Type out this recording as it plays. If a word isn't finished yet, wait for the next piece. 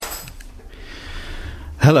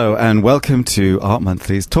Hello and welcome to Art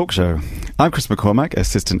Monthly's talk show. I'm Chris McCormack,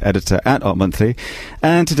 assistant editor at Art Monthly,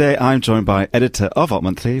 and today I'm joined by editor of Art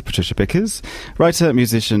Monthly, Patricia Bickers, writer,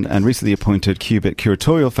 musician, and recently appointed Qubit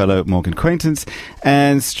curatorial fellow Morgan Quaintance,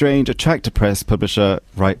 and Strange Attractor Press publisher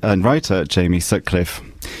and writer Jamie Sutcliffe.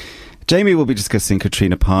 Jamie will be discussing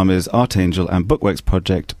Katrina Palmer's Art Angel and Bookworks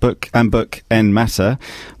project, Book N Matter.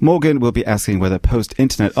 Morgan will be asking whether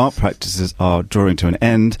post-internet art practices are drawing to an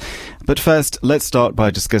end. But first, let's start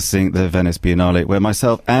by discussing the Venice Biennale, where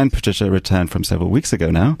myself and Patricia returned from several weeks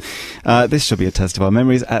ago now. This shall be a test of our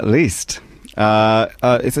memories, at least.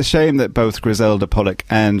 It's a shame that both Griselda Pollock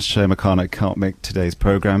and Shoma Khanna can't make today's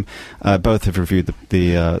programme. Both have reviewed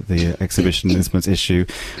the exhibition in this month's issue.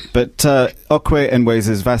 But Okwe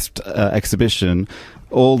Enwese's vast exhibition,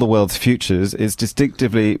 All the World's Futures, is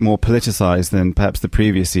distinctively more politicised than perhaps the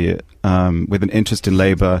previous year, with an interest in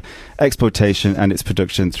labour, exploitation and its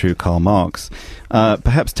production through Karl Marx.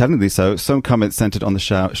 Perhaps tellingly so, some comments centred on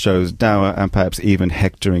the show's dour and perhaps even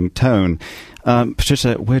hectoring tone.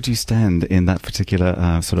 Patricia, where do you stand in that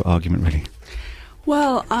particular sort of argument, really?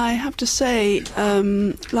 Well, I have to say,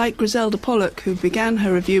 like Griselda Pollock, who began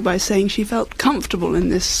her review by saying she felt comfortable in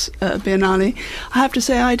this Biennale, I have to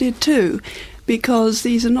say I did too, because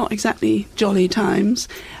these are not exactly jolly times,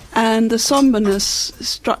 and the sombreness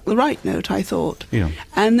struck the right note, I thought. Yeah.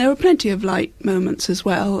 And there were plenty of light moments as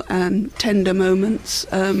well, and tender moments.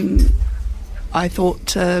 I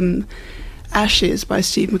thought Ashes by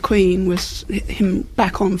Steve McQueen was him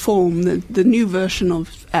back on form, the new version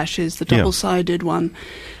of Ashes, the double-sided one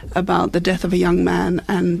about the death of a young man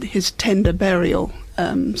and his tender burial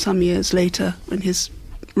some years later when his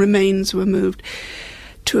remains were moved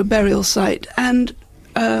to a burial site. And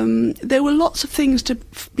there were lots of things to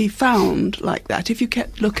be found like that if you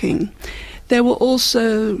kept looking. There were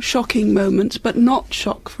also shocking moments, but not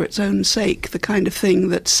shock for its own sake, the kind of thing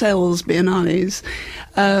that sells biennales.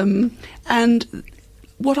 And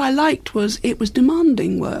what I liked was it was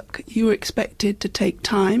demanding work. You were expected to take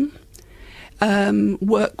time.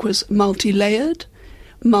 Work was multi-layered,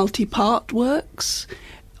 multi-part works,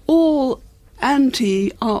 all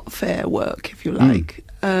anti-art fair work, if you like.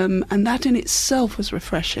 And that in itself was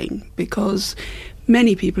refreshing, because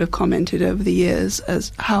many people have commented over the years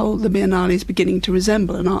as how the Biennale is beginning to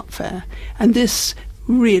resemble an art fair, and this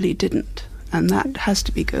really didn't, and that has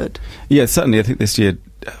to be good. Yeah, certainly. I think this year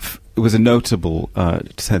it was a notable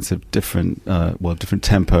sense of different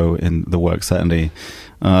tempo in the work, certainly.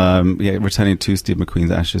 Returning to Steve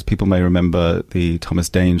McQueen's Ashes, people may remember the Thomas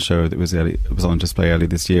Dane show that was on display early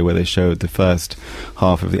this year, where they showed the first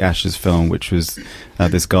half of the Ashes film, which was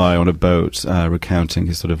this guy on a boat recounting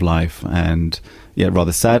his sort of life, and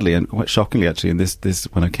rather sadly and quite shockingly, actually, in this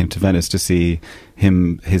when I came to Venice to see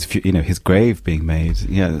his grave being made.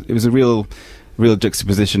 Yeah, it was a real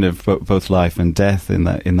juxtaposition of both life and death in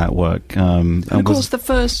that work. And of course, the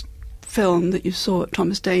first film that you saw at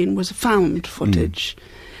Thomas Dane was found footage,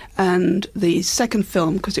 and the second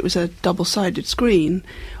film, because it was a double-sided screen,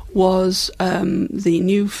 was the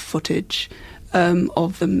new footage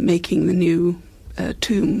of them making the new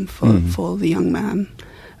tomb for the young man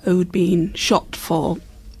who'd been shot for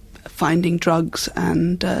finding drugs,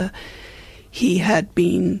 and he had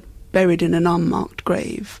been buried in an unmarked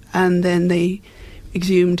grave, and then they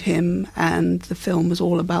exhumed him, and the film was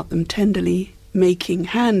all about them tenderly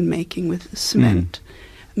hand making with cement,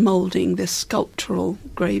 moulding this sculptural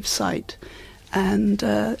grave site, and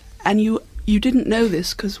you didn't know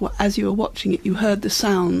this, because as you were watching it you heard the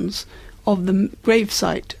sounds of the grave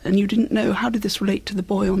site, and you didn't know how did this relate to the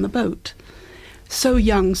boy on the boat. So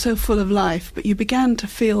young, so full of life, but you began to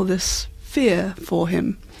feel this fear for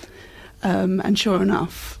him, and sure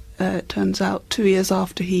enough, it turns out 2 years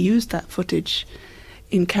after he used that footage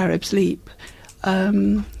in Carib's Leap,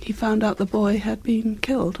 he found out the boy had been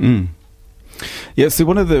killed. Yeah, so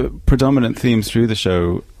one of the predominant themes through the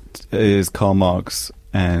show is Karl Marx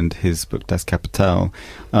and his book Das Kapital,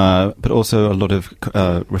 but also a lot of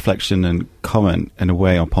reflection and comment, in a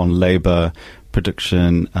way, upon labour,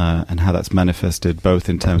 production, and how that's manifested both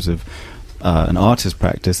in terms of an artist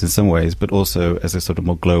practice in some ways, but also as a sort of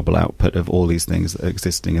more global output of all these things that are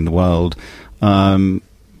existing in the world.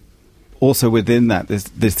 Also within that,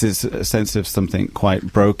 this is a sense of something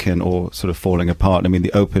quite broken or sort of falling apart. I mean,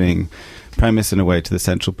 the opening premise, in a way, to the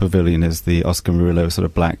Central Pavilion is the Oscar Murillo sort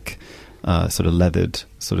of black, sort of leathered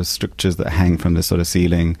sort of structures that hang from the sort of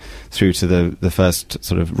ceiling through to the first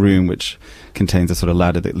sort of room, which contains a sort of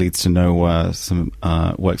ladder that leads to nowhere. Some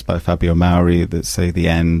works by Fabio Mauri that say "The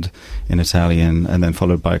End" in Italian, and then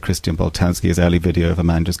followed by Christian Boltanski's early video of a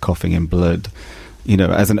man just coughing in blood.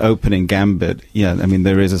 as an opening gambit, I mean,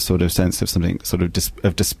 there is a sort of sense of something sort of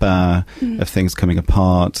of despair, of things coming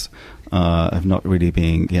apart, of not really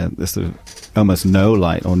being, this sort of almost no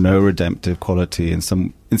light or no redemptive quality in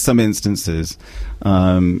some instances.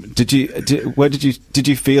 Did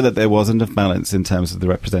you feel that there wasn't a balance in terms of the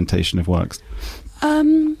representation of works?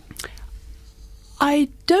 I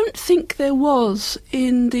don't think there was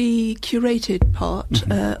in the curated part,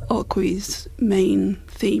 Okwi's main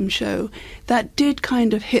theme show. That did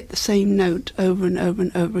kind of hit the same note over and over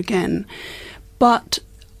and over again. But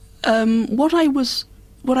what I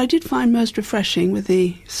did find most refreshing, with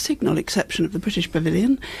the signal exception of the British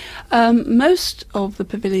Pavilion, most of the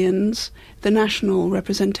pavilions, the national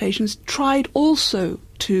representations, tried also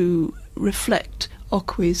to reflect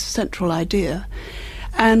Okwi's central idea.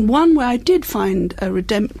 And one where I did find a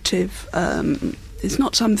redemptive, it's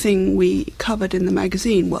not something we covered in the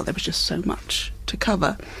magazine, well, there was just so much to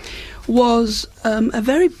cover, was a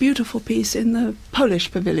very beautiful piece in the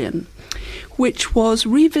Polish Pavilion, which was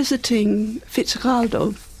revisiting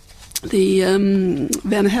Fitzcarraldo, the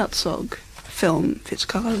Werner Herzog film,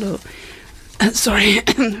 Fitzcarraldo. Sorry,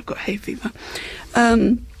 I've got hay fever.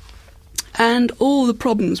 And all the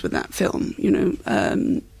problems with that film,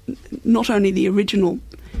 not only the original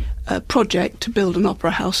project to build an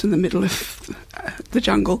opera house in the middle of the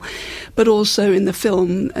jungle, but also in the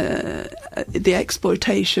film the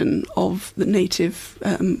exploitation of the native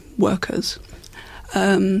workers,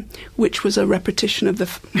 which was a repetition of the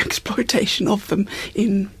exploitation of them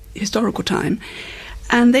in historical time.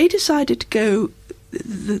 And they decided to go,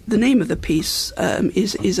 the name of the piece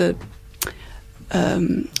is a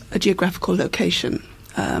geographical location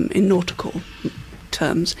in nautical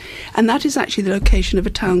terms, and that is actually the location of a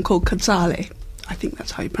town called Casale. I think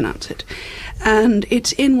that's how you pronounce it. And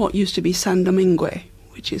it's in what used to be San Domingue,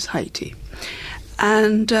 which is Haiti.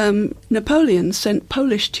 And Napoleon sent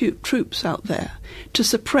Polish troops out there to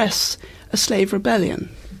suppress a slave rebellion.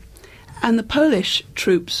 And the Polish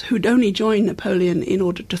troops, who'd only joined Napoleon in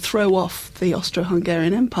order to throw off the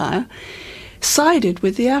Austro-Hungarian Empire, sided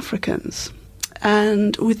with the Africans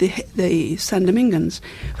and with the San Domingans,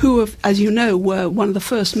 who, as you know, were one of the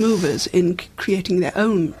first movers in creating their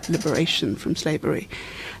own liberation from slavery.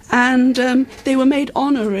 And they were made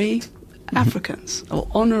honorary Africans, or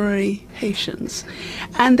honorary Haitians,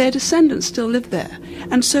 and their descendants still live there.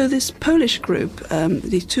 And so this Polish group,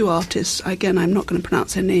 these two artists, again, I'm not going to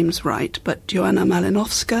pronounce their names right, but Joanna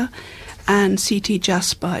Malinowska and C.T.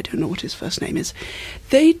 Jasper, I don't know what his first name is,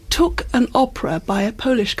 they took an opera by a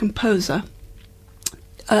Polish composer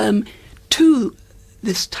to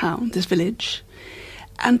this town, this village,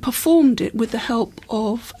 and performed it with the help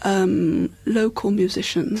of local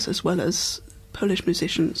musicians as well as Polish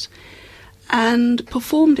musicians, and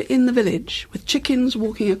performed it in the village with chickens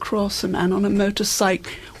walking across, a man on a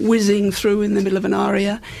motorcycle whizzing through in the middle of an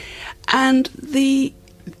aria. And they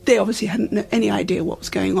obviously hadn't any idea what was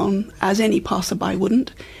going on, as any passerby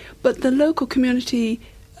wouldn't, but the local community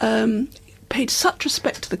paid such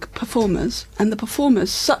respect to the performers, and the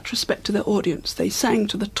performers such respect to their audience. They sang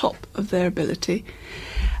to the top of their ability.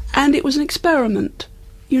 And it was an experiment.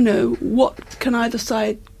 What can either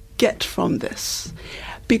side get from this?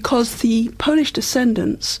 Because the Polish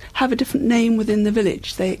descendants have a different name within the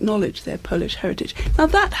village. They acknowledge their Polish heritage. Now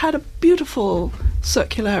that had a beautiful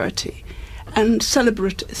circularity and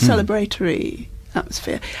celebratory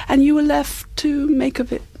atmosphere. And you were left to make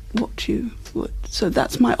of it what you would. So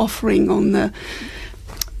that's my offering on the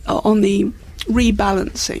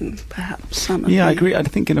rebalancing, perhaps. I agree. I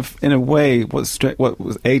think in a way, what was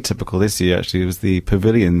atypical this year actually was the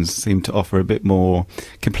pavilions seemed to offer a bit more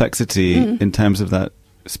complexity in terms of that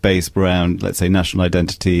space around, let's say, national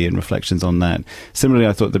identity and reflections on that. Similarly,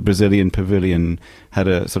 I thought the Brazilian pavilion had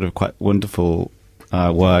a sort of quite wonderful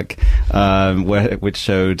work which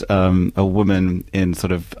showed a woman in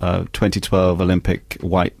sort of 2012 Olympic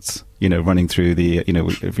whites, running through the,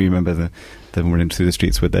 if you remember them running through the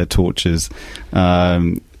streets with their torches.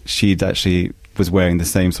 She'd actually was wearing the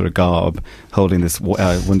same sort of garb, holding this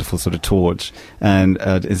wonderful sort of torch, and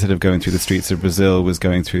instead of going through the streets of Brazil, was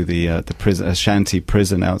going through the prison, Ashanti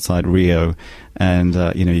prison outside Rio, and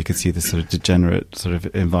you could see this sort of degenerate sort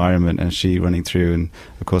of environment, and she running through, and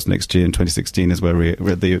of course next year in 2016 is where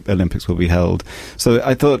the Olympics will be held. So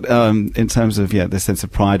I thought, in terms of this sense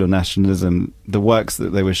of pride or nationalism, the works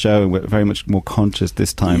that they were showing were very much more conscious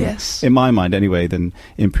this time, yes, in my mind anyway, than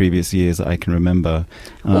in previous years that I can remember.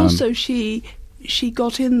 Also, she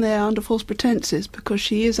got in there under false pretenses because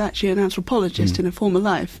she is actually an anthropologist in her former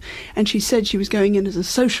life, and she said she was going in as a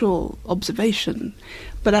social observation,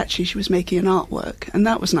 but actually she was making an artwork, and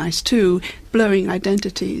that was nice too, blurring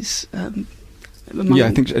identities Yeah,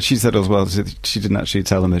 I think she said as well, she didn't actually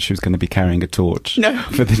tell them that she was going to be carrying a torch No.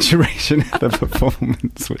 for the duration of the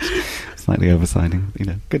performance, which is slightly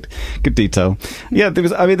oversighting, good detail. Yeah, there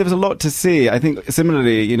was a lot to see. I think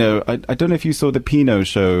similarly, I don't know if you saw the Pinot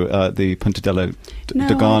show, the Punta della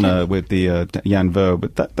Dogana with the Jan Vo,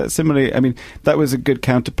 but that similarly, that was a good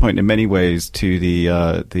counterpoint in many ways to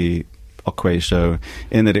the Ockway show,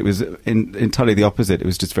 in that it was entirely the opposite. It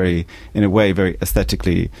was just very, in a way, very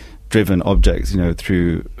aesthetically driven objects,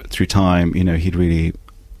 through time. He'd really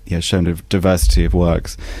shown a diversity of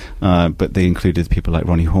works, but they included people like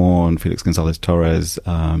Ronnie Horn, Felix Gonzalez Torres,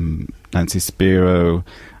 Nancy Spiro,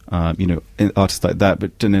 artists like that,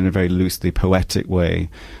 but done in a very loosely poetic way.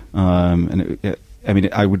 I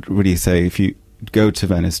would really say, if you go to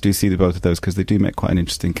Venice, do see both of those, because they do make quite an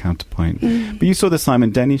interesting counterpoint. But you saw the Simon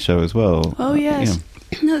Denny show as well. Oh, yes.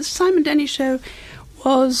 The Simon Denny show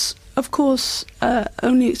was, of course,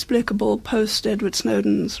 only explicable post Edward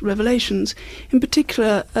Snowden's revelations, in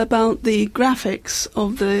particular about the graphics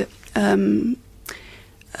of the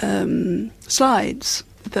slides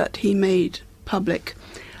that he made public.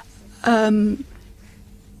 I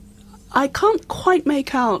can't quite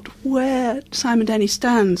make out where Simon Denny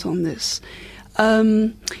stands on this.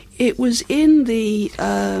 It was in the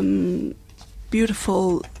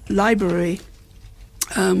beautiful library,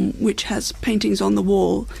 which has paintings on the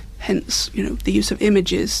wall, hence, the use of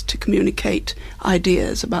images to communicate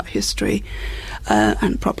ideas about history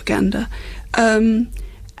and propaganda.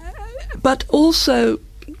 But also,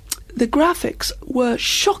 the graphics were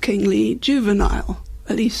shockingly juvenile,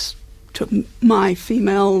 at least to my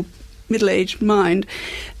female middle-aged mind.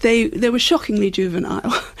 They were shockingly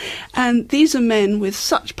juvenile. And these are men with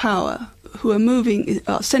such power who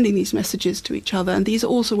are sending these messages to each other, and these are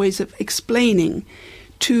also ways of explaining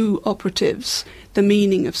to operatives the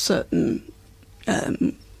meaning of certain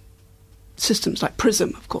systems, like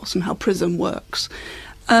PRISM, of course, and how PRISM works.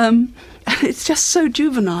 And it's just so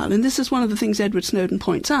juvenile, and this is one of the things Edward Snowden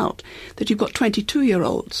points out, that you've got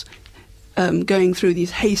 22-year-olds going through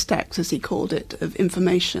these haystacks, as he called it, of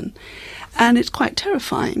information. And it's quite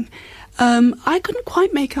terrifying. I couldn't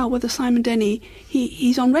quite make out whether Simon Denny,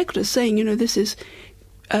 he's on record as saying, this is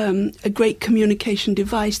a great communication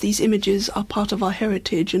device. These images are part of our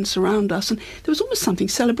heritage and surround us. And there was almost something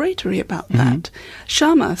celebratory about that.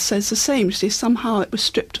 Sharma says the same. She says somehow it was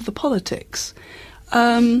stripped of the politics.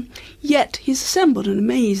 Yet he's assembled an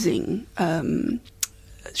amazing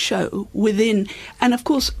show within, and of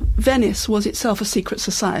course Venice was itself a secret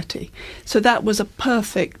society, so that was a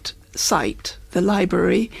perfect site, the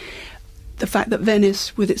library. The fact that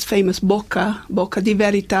Venice, with its famous Bocca di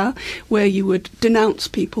Verità, where you would denounce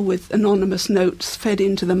people with anonymous notes fed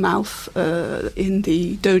into the mouth in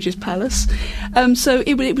the Doge's palace, so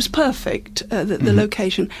it was perfect, the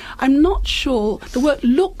location. I'm not sure, the work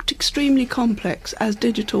looked extremely complex, as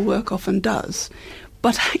digital work often does,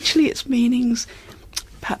 but actually its meanings,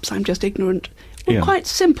 perhaps I'm just ignorant, were quite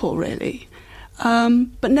simple, really.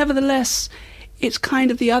 But nevertheless, it's kind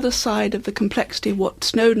of the other side of the complexity of what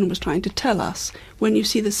Snowden was trying to tell us, when you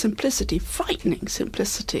see the simplicity, frightening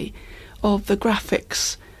simplicity, of the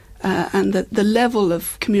graphics and the level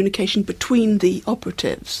of communication between the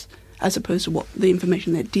operatives, as opposed to what the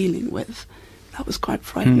information they're dealing with. That was quite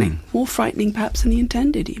frightening. More frightening, perhaps, than he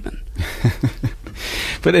intended, even.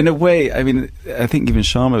 But in a way, I think even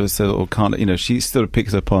Sharma was she sort of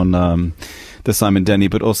picks up on the Simon Denny,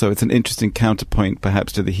 but also it's an interesting counterpoint,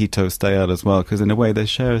 perhaps, to the Hito style as well, because in a way they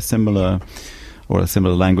share a similar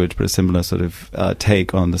language, but a similar sort of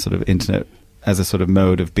take on the sort of internet as a sort of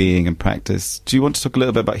mode of being and practice. Do you want to talk a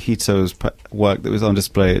little bit about Hito's work that was on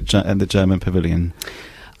display at the German Pavilion?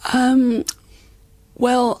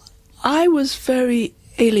 Well, I was very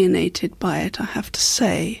alienated by it, I have to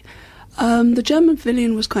say. The German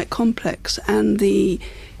Pavilion was quite complex, and the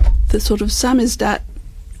sort of Samizdat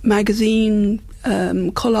magazine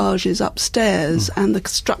collages upstairs and the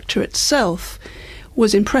structure itself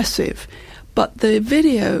was impressive. But the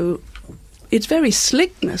video, its very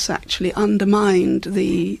slickness actually undermined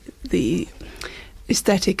the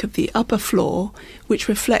aesthetic of the upper floor, which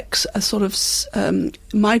reflects a sort of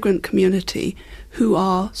migrant community who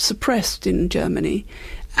are suppressed in Germany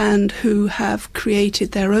and who have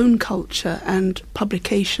created their own culture and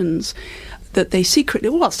publications that they secretly,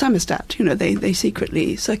 Samizdat, they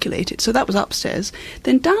secretly circulated. So that was upstairs.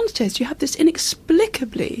 Then downstairs you have this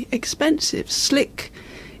inexplicably expensive, slick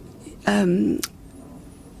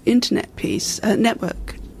internet piece,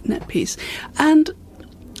 net piece. And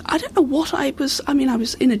I don't know what I was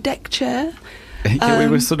in a deck chair, We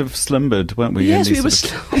were sort of slumbered, weren't we? Yes, we were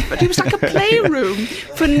slumbered. It was like a playroom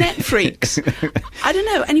for net freaks. I don't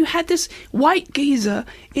know. And you had this white geezer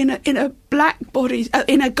in a black body,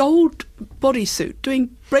 in a gold bodysuit,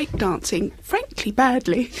 doing breakdancing, frankly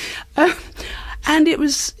badly. And it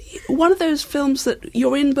was one of those films that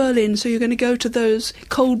you're in Berlin, so you're going to go to those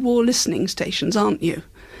Cold War listening stations, aren't you?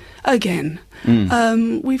 Again.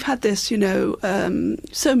 We've had this,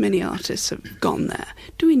 so many artists have gone there.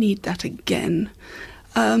 Do we need that again?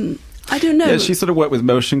 I don't know. Yeah, she sort of worked with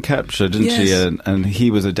motion capture, didn't Yes. she? And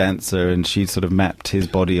he was a dancer, and she sort of mapped his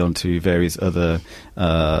body onto various other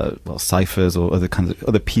ciphers or other kinds of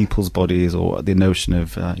other people's bodies, or the notion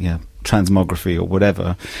of transmography or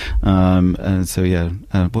whatever. And so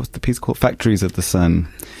what's the piece called? Factories of the Sun.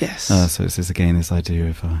 Yes. So it's this idea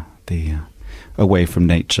of the away from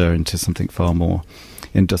nature into something far more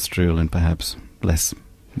industrial and perhaps less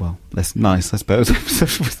nice, I suppose.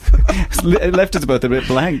 It left us both a bit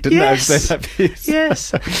blank, didn't Yes. it? That piece.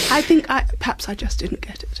 Yes. I think perhaps I just didn't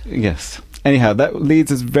get it. Yes. Anyhow, that leads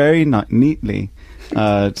us very neatly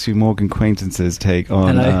to Morgan Quaintance's take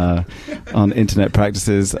on internet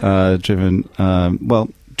practices driven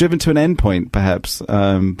to an end point, perhaps,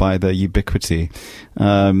 by the ubiquity.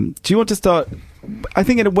 Do you want to start? I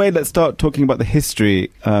think in a way, let's start talking about the history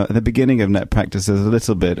at the beginning of net practices a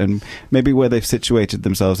little bit, and maybe where they've situated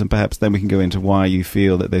themselves, and perhaps then we can go into why you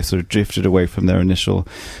feel that they've sort of drifted away from their initial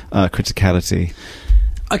criticality.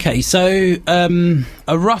 Okay, so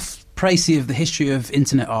a rough précis of the history of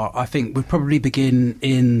internet art, I think, would probably begin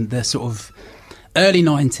in the sort of early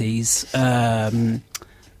 90s.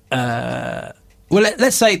 Well,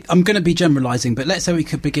 let's say, I'm going to be generalising, but let's say we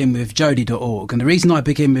could begin with Jody.org. And the reason I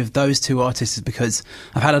begin with those two artists is because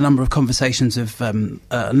I've had a number of conversations with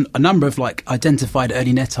a number of identified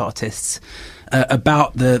early net artists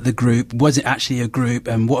about the group. Was it actually a group?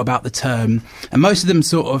 And what about the term? And most of them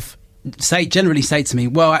sort of generally say to me,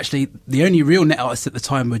 well, actually, the only real net artists at the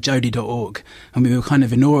time were Jody.org. And we were kind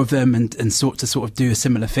of in awe of them and sought to sort of do a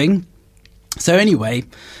similar thing. So anyway,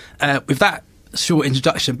 with that short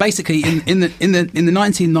introduction, basically in the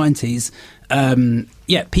 1990s,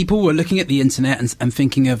 people were looking at the internet and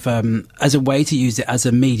thinking of as a way to use it as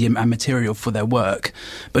a medium and material for their work,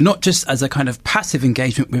 but not just as a kind of passive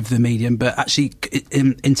engagement with the medium, but actually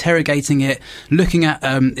interrogating it, looking at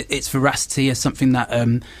its veracity as something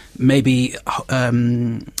that maybe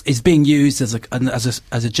is being used as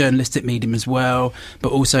a journalistic medium as well,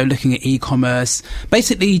 but also looking at e-commerce,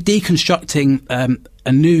 basically deconstructing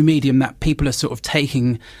a new medium that people are sort of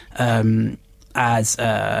taking as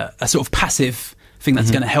a sort of passive thing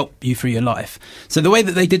that's going to help you through your life. So the way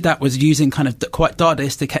that they did that was using kind of quite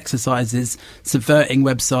Dadaistic exercises, subverting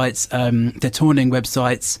websites, detouring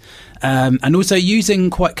websites, and also using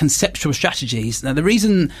quite conceptual strategies. Now, the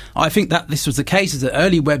reason I think that this was the case is that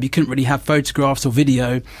early web, you couldn't really have photographs or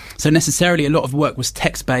video, so necessarily a lot of work was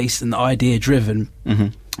text-based and idea-driven.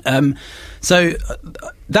 So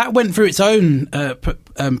that went through its own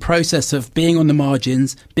process of being on the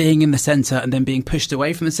margins, being in the centre, and then being pushed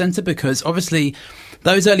away from the centre, because obviously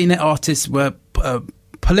those early net artists were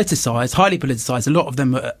politicised, highly politicised. A lot of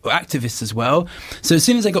them were activists as well. So as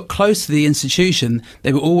soon as they got close to the institution,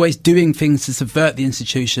 they were always doing things to subvert the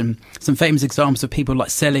institution. Some famous examples of people like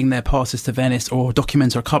selling their passes to Venice or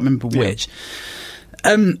Documenta, I can't remember which.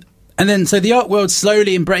 And then, so the art world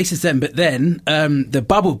slowly embraces them, but then the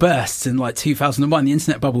bubble bursts in 2001, the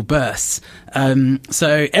internet bubble bursts.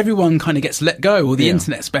 So everyone kind of gets let go, or the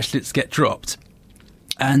internet specialists get dropped.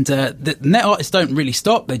 And the net artists don't really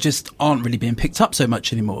stop, they just aren't really being picked up so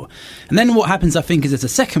much anymore. And then what happens, I think, is there's a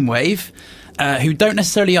second wave who don't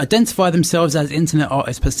necessarily identify themselves as internet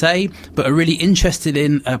artists per se, but are really interested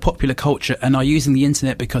in popular culture and are using the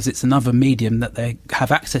internet because it's another medium that they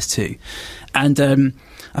have access to. And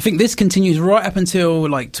I think this continues right up until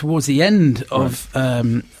towards the end of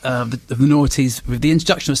the noughties with the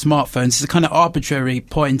introduction of smartphones. It's a kind of arbitrary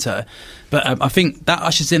pointer, but I think that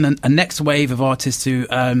ushers in a next wave of artists who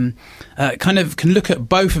kind of can look at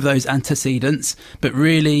both of those antecedents, but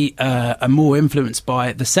really are more influenced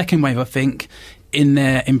by the second wave, I think, in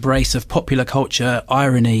their embrace of popular culture,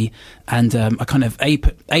 irony, and a kind of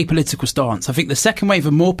apolitical stance. I think the second wave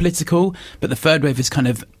are more political, but the third wave is kind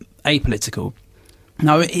of apolitical.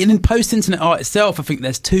 Now, in post-internet art itself, I think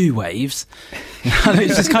there's two waves.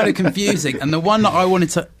 It's just kind of confusing. And the one that I wanted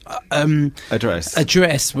to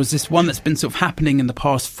address was this one that's been sort of happening in the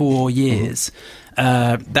past 4 years.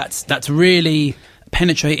 That's really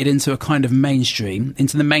penetrated into a kind of mainstream,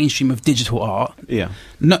 into the mainstream of digital art. Yeah.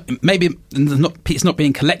 It's not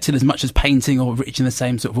being collected as much as painting or reaching the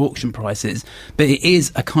same sort of auction prices, but it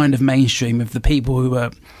is a kind of mainstream of the people who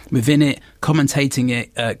are within it, commentating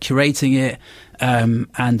it, curating it,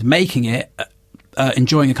 and making it,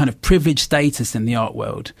 enjoying a kind of privileged status in the art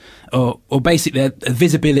world, or basically their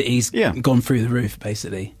visibility's gone through the roof,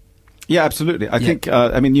 basically. Yeah, absolutely. I think,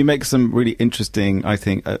 you make some really interesting,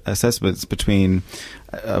 assessments between,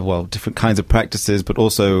 different kinds of practices, but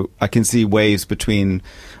also I can see waves between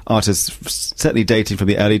artists, certainly dating from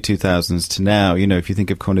the early 2000s to now. If you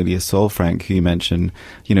think of Cornelia Solfrank, who you mentioned,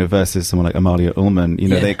 versus someone like Amalia Ullman,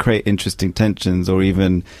 they create interesting tensions, or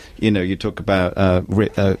even, you talk about,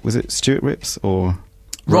 was it Stuart Ripps or...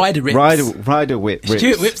 Ryder Ripps. Ryder Ripps.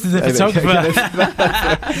 Stuart Ripps is the photographer.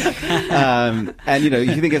 And,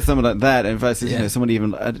 you think of someone like that and versus, someone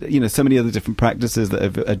even, so many other different practices that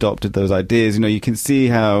have adopted those ideas. You can see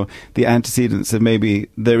how the antecedents of maybe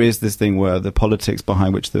there is this thing where the politics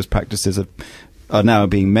behind which those practices are now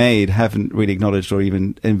being made haven't really acknowledged or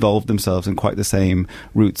even involved themselves in quite the same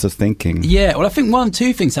roots of thinking. Yeah, well, I think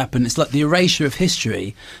two things happen. It's like the erasure of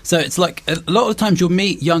history. So it's like a lot of the times you'll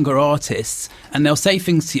meet younger artists and they'll say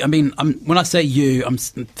things to you. I mean, when I say you, I'm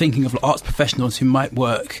thinking of arts professionals who might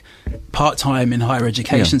work part-time in higher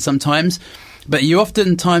education sometimes. But you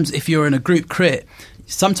oftentimes, if you're in a group crit,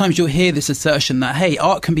 sometimes you'll hear this assertion that, hey,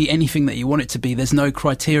 art can be anything that you want it to be. There's no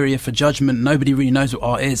criteria for judgment. Nobody really knows what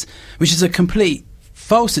art is, which is a complete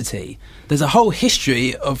falsity. There's a whole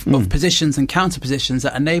history of positions and counter-positions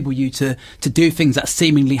that enable you to do things that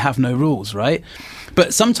seemingly have no rules, right?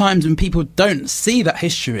 But sometimes when people don't see that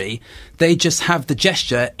history, they just have the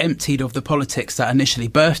gesture emptied of the politics that initially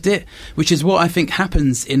birthed it, which is what I think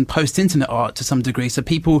happens in post-internet art to some degree. So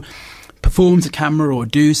people perform to camera or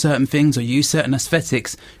do certain things or use certain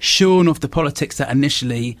aesthetics shorn of the politics that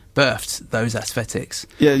initially birthed those aesthetics.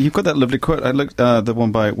 Yeah, you've got that lovely quote. I looked the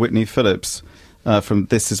one by Whitney Phillips from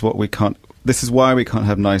This Is Why We Can't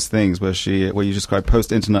Have Nice Things, where you describe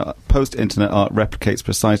post-internet art replicates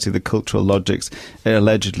precisely the cultural logics it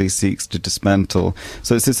allegedly seeks to dismantle.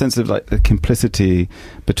 So it's a sense of like the complicity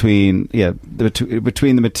between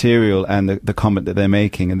the material and the comment that they're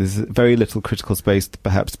making, and there's very little critical space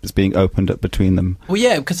perhaps is being opened up between them. Well,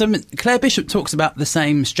 yeah, because Claire Bishop talks about the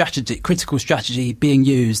same critical strategy being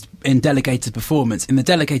used in delegated performance, in the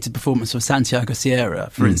delegated performance of Santiago Sierra,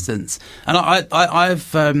 for instance. And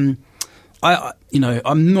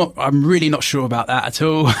I'm really not sure about that at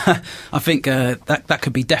all. I think that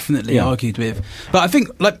could be definitely argued with. But I think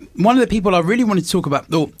like one of the people I really wanted to talk about,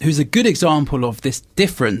 who's a good example of this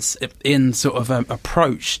difference in sort of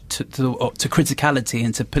approach to criticality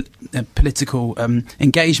and to political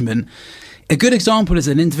engagement, a good example is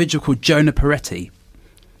an individual called Jonah Peretti.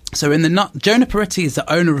 So Jonah Peretti is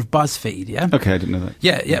the owner of BuzzFeed. Yeah. Okay, I didn't know that.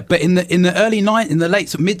 Yeah. But in the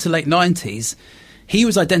mid to late 90s. He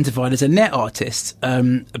was identified as a net artist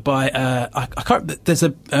by there's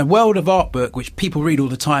a World of Art book which people read all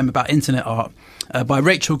the time about internet art by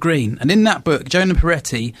Rachel Green, and in that book Jonah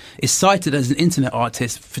Peretti is cited as an internet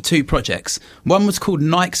artist for two projects. One was called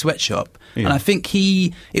Nike Sweatshop, and I think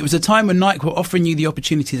it was a time when Nike were offering you the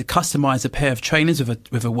opportunity to customize a pair of trainers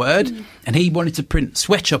with a word, and he wanted to print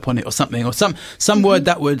sweatshop on it or something, or some word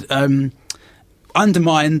that would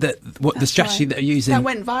undermine the strategy that they're using. That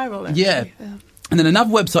went viral, actually. Yeah. And then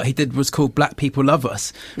another website he did was called Black People Love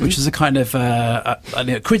Us, which was a kind of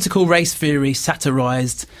critical race theory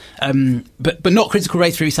satirised, but not critical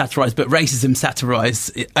race theory satirised, but racism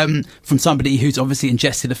satirised from somebody who's obviously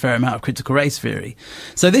ingested a fair amount of critical race theory.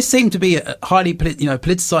 So this seemed to be a highly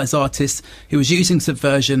politicised artist who was using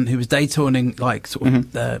subversion, who was detailing like sort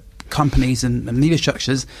of companies and media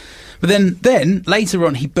structures. But then later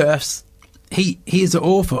on he births. He is the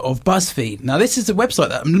author of BuzzFeed. Now, this is a website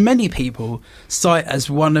that many people cite as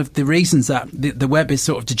one of the reasons that the web is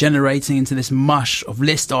sort of degenerating into this mush of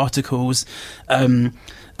list articles, posts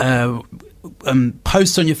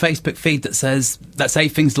on your Facebook feed that say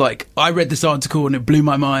things like, I read this article and it blew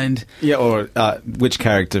my mind. Yeah, or which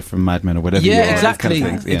character from Mad Men or whatever. Yeah, exactly.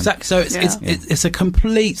 Kind of exactly. So it's a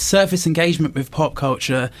complete surface engagement with pop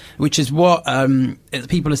culture, which is what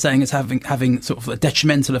people are saying is having sort of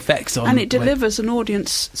detrimental effects on. And it delivers an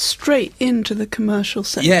audience straight into the commercial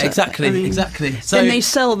sector. Yeah, exactly. Exactly. So then they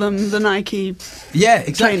sell them the Nike. Yeah,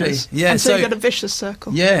 exactly. Trainers. Yeah, and so you get a vicious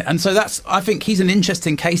circle. Yeah, and so I think he's an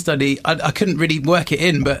interesting case study. I couldn't really work it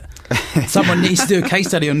in, but someone needs to do a case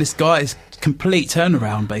study on this guy's complete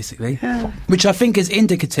turnaround, basically, which I think is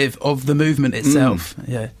indicative of the movement itself.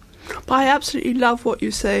 Yeah. But I absolutely love what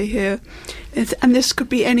you say here. And this could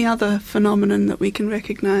be any other phenomenon that we can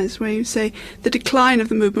recognise, where you say the decline of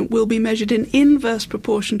the movement will be measured in inverse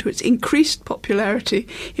proportion to its increased popularity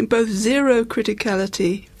in both zero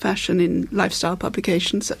criticality fashion in lifestyle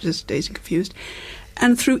publications such as Dazed and Confused,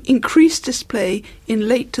 and through increased display in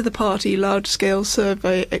late-to-the-party large-scale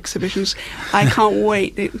survey exhibitions. I can't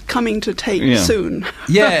wait. It's coming to tape soon.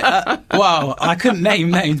 Yeah, wow. I couldn't name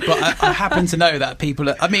names, but I happen to know that people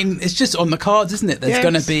are... I mean, it's just on the cards, isn't it? There's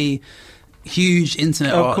going to be huge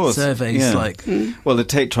internet art surveys. Well, the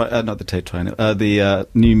Tate not the Tate Triennial, the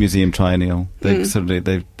New Museum Triennial.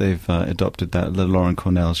 They've adopted that. Lauren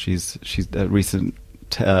Cornell, she's recent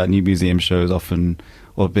New Museum shows often...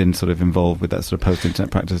 or been sort of involved with that sort of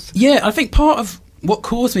post-internet practice. Yeah, I think part of what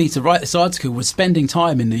caused me to write this article was spending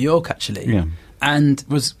time in New York, actually. Yeah. And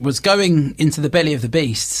was going into the belly of the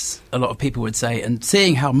beasts, a lot of people would say, and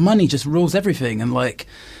seeing how money just rules everything, and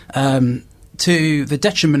to the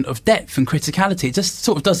detriment of depth and criticality. It just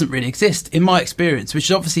sort of doesn't really exist, in my experience, which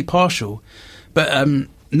is obviously partial. But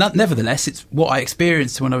nevertheless, it's what I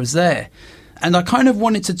experienced when I was there. And I kind of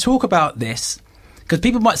wanted to talk about this, because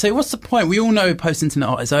people might say, what's the point? We all know post-internet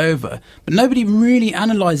art is over. But nobody really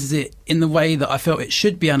analyses it in the way that I felt it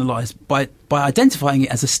should be analysed, by identifying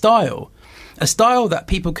it as a style that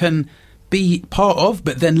people can be part of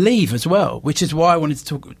but then leave as well, which is why I wanted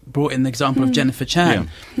to brought in the example of Jennifer Chan.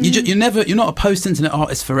 Yeah. You're not a post-internet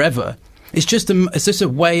artist forever. It's just a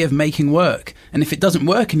way of making work. And if it doesn't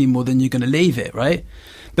work anymore, then you're going to leave it, right?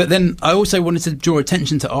 But then I also wanted to draw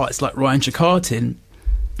attention to artists like Ryan Chakartin,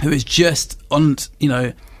 who is just on,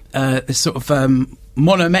 this sort of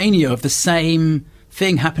monomania of the same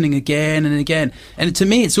thing happening again and again. And to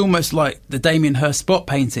me, it's almost like the Damien Hirst spot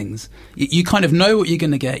paintings. You kind of know what you're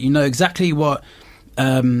going to get. You know exactly what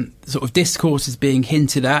sort of discourse is being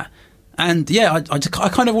hinted at. And yeah, I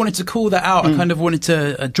kind of wanted to call that out. I kind of wanted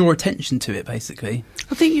to draw attention to it, basically.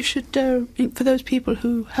 I think you should, for those people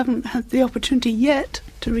who haven't had the opportunity yet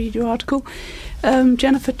to read your article,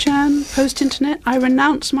 Jennifer Chan, post-internet, I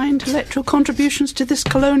renounce my intellectual contributions to this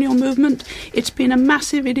colonial movement. It's been a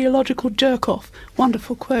massive ideological jerk-off.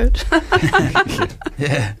 Wonderful quote.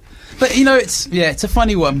 Yeah. But, it's a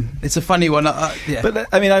funny one. It's a funny one. Yeah. But,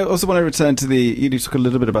 I mean, I also want to return to you talk a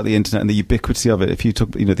little bit about the internet and the ubiquity of it. If you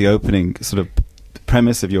talk, the opening sort of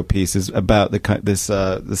premise of your piece is about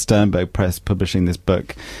the Sternberg Press publishing this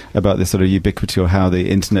book about this sort of ubiquity, or how the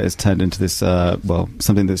internet has turned into this,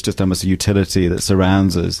 something that's just almost a utility that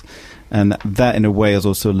surrounds us. And that, in a way, has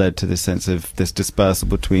also led to this sense of this dispersal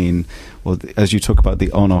between, as you talk about,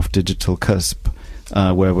 the on-off digital cusp,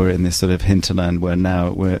 where we're in this sort of hinterland where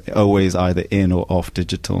now we're always either in or off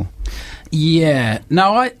digital. Yeah.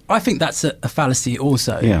 Now, I think that's a fallacy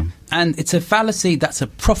also. Yeah. And it's a fallacy that's a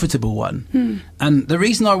profitable one. And the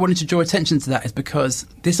reason I wanted to draw attention to that is because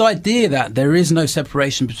this idea that there is no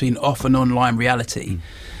separation between off and online reality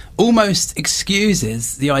almost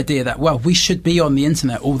excuses the idea that, well, we should be on the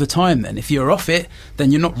internet all the time then. If you're off it,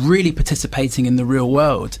 then you're not really participating in the real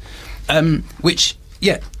world. Which,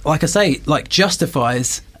 yeah, like I say,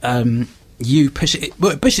 justifies you push it.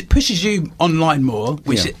 Well, it pushes you online more,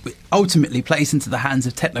 which it ultimately plays into the hands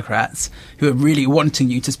of technocrats who are really wanting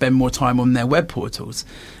you to spend more time on their web portals.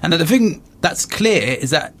 And the thing that's clear is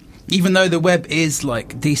that even though the web is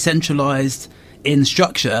decentralized in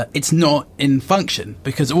structure, it's not in function,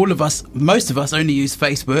 because most of us only use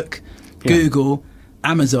Facebook, Google,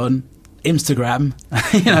 Amazon, Instagram.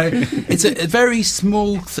 It's a very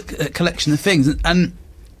small collection of things. And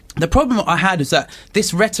the problem I had is that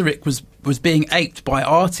this rhetoric was being aped by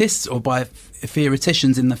artists or by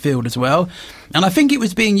theoreticians in the field as well. And I think it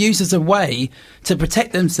was being used as a way to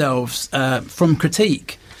protect themselves from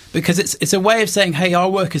critique, because it's a way of saying, hey, our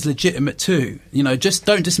work is legitimate too. Just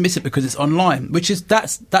don't dismiss it because it's online, which is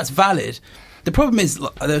that's valid. The problem is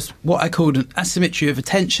there's what I called an asymmetry of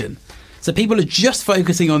attention. So people are just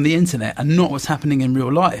focusing on the internet and not what's happening in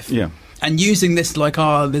real life. Yeah. And using this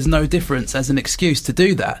there's no difference as an excuse to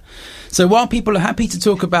do that. So while people are happy to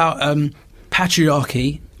talk about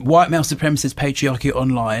patriarchy, white male supremacist patriarchy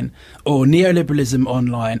online, or neoliberalism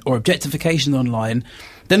online, or objectification online,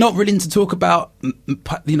 they're not willing to talk about,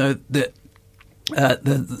 the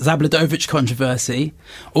Zabladovich controversy,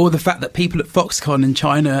 or the fact that people at Foxconn in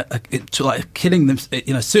China are killing them,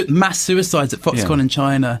 mass suicides at Foxconn in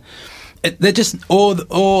China. They're just,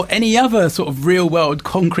 or any other sort of real world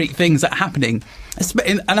concrete things that are happening.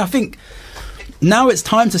 And I think now it's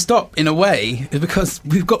time to stop, in a way, because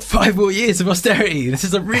we've got 5 more years of austerity. This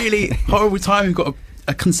is a really horrible time. We've got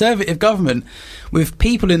a conservative government with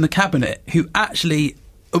people in the cabinet who actually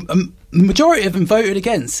the majority of them voted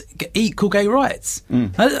against equal gay rights.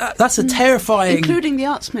 That's a terrifying, including the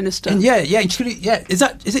arts minister. And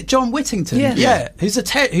is it John Whittington? Yes. Yeah,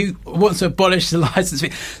 who wants to abolish the licence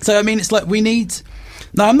fee. So I mean, it's like we need.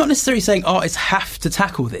 Now, I'm not necessarily saying artists have to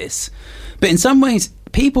tackle this, but in some ways,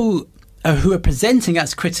 people who are presenting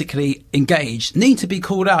as critically engaged need to be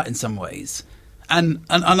called out in some ways. And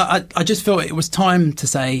I just felt it was time to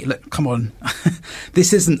say, look, come on,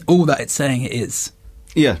 this isn't all that it's saying it is.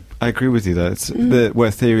 Yeah, I agree with you, though. It's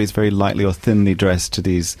where theory is very lightly or thinly dressed to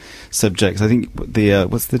these subjects. I think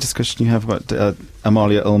what's the discussion you have about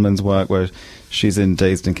Amalia Ullman's work, where she's in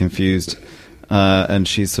Dazed and Confused, and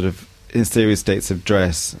she's sort of in serious states of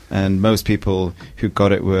dress, and most people who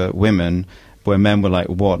got it were women, where men were like,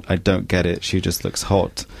 what? I don't get it. She just looks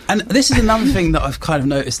hot. And this is another thing that I've kind of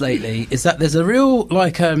noticed lately, is that there's a real,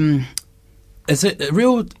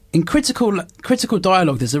 in critical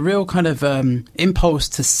dialogue, there's a real kind of impulse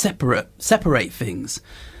to separate things.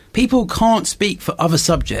 People can't speak for other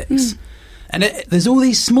subjects. And there's all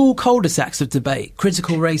these small cul-de-sacs of debate: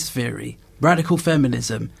 critical race theory, radical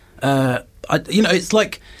feminism. It's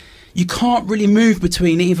like you can't really move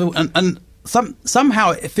between either. And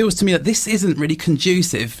somehow it feels to me that this isn't really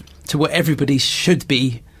conducive to what everybody should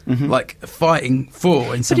be like fighting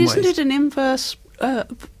for in some ways. But isn't it an inverse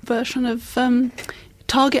version of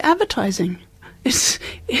target advertising? It's,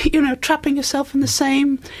 trapping yourself in the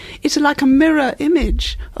same... It's like a mirror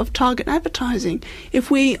image of target advertising. If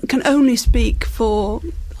we can only speak for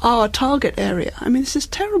our target area, I mean, this is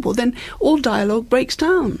terrible. Then all dialogue breaks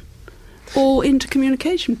down. All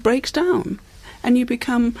intercommunication breaks down. And you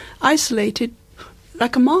become isolated,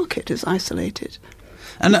 like a market is isolated.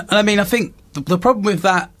 And I mean, I think the problem with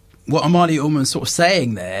that, what Amalia Ullman's sort of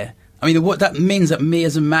saying there, I mean, what that means that me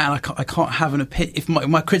as a man, I can't have an opinion. If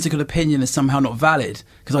my critical opinion is somehow not valid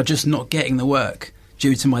because I'm just not getting the work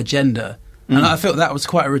due to my gender. And I felt that was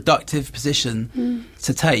quite a reductive position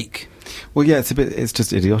to take. Well, yeah, it's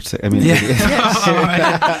just idiotic. I mean,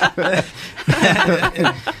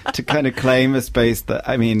 to kind of claim a space that,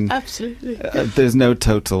 I mean, absolutely, there's no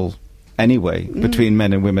total anyway between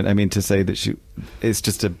men and women. I mean, to say that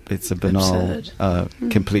it's a banal,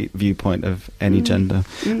 complete viewpoint of any gender.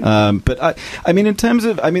 But I mean, in terms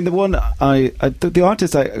of, the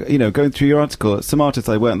artist, going through your article, some artists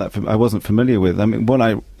I wasn't familiar with. I mean, one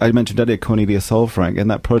I mentioned earlier, Cornelia Solfrank,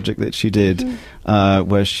 and that project that she did,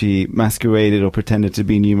 where she masqueraded or pretended to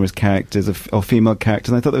be numerous characters or female characters.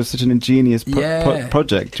 And I thought that was such an ingenious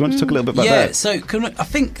project. Do you want to talk a little bit about that? Yeah, so I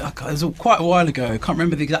think it was quite a while ago. I can't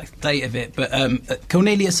remember the exact date of it, but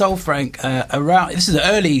Cornelia Solfrank, this is an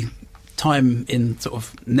early time in sort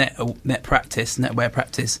of netwear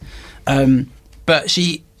practice, but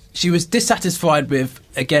she was dissatisfied with,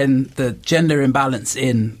 again, the gender imbalance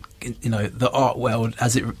in the art world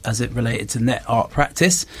as it related to net art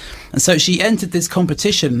practice, and so she entered this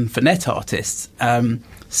competition for net artists,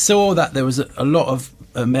 saw that there was a lot of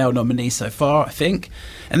male nominees so far, I think,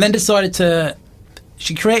 and then decided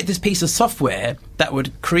she created this piece of software that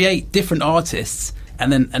would create different artists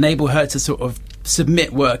and then enable her to sort of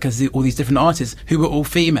submit work as all these different artists who were all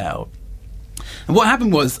female. And what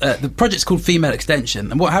happened was, the project's called Female Extension,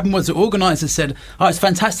 and what happened was the organisers said, "Oh, it's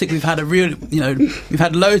fantastic, we've had we've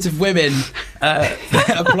had loads of women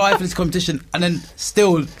apply for this competition, and then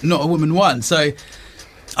still not a woman won." So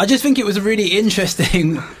I just think it was a really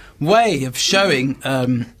interesting way of showing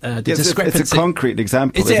the discrepancy. It's a concrete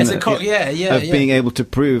example, isn't it? Of being able to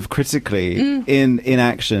prove critically in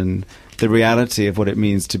action the reality of what it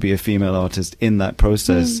means to be a female artist in that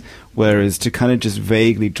process, whereas to kind of just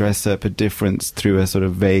vaguely dress up a difference through a sort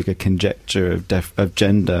of vague conjecture of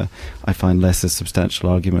gender, I find less a substantial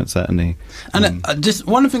argument, certainly. And just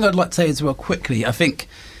one thing I'd like to say as well quickly, I think,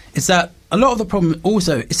 is that a lot of the problem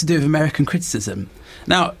also is to do with American criticism.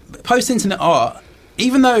 Now, post-internet art,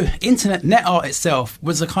 even though net art itself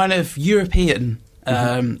was a kind of European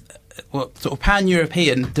sort of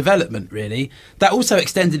pan-European development, really, that also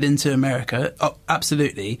extended into America,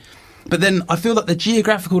 absolutely. But then I feel that the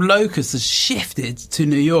geographical locus has shifted to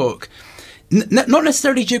New York, not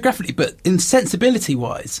necessarily geographically, but in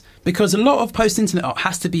sensibility-wise, because a lot of post-internet art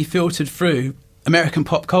has to be filtered through American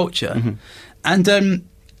pop culture. And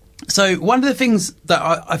so one of the things that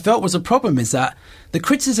I felt was a problem is that the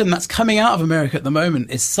criticism that's coming out of America at the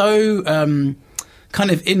moment is so kind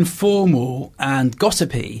of informal and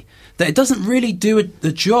gossipy that it doesn't really do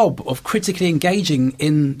the job of critically engaging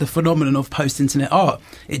in the phenomenon of post-internet art.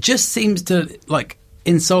 It just seems to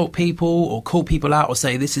insult people or call people out or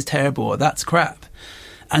say this is terrible or that's crap.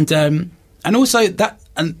 And also that,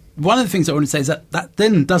 and one of the things I want to say is that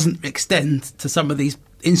then doesn't extend to some of these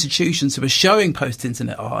institutions who are showing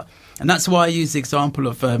post-internet art. And that's why I use the example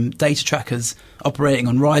of data trackers operating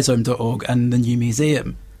on rhizome.org and the New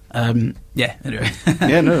Museum. Anyway.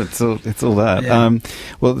 Yeah, no, it's all that. Yeah.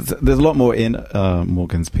 Well, there's a lot more in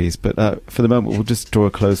Morgan's piece, but for the moment, we'll just draw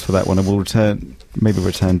a close for that one, and we'll return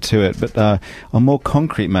to it. But on more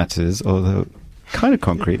concrete matters, although kind of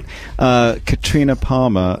concrete, Katrina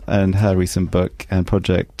Palmer and her recent book and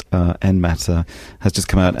project End Matter has just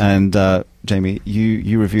come out, and Jamie,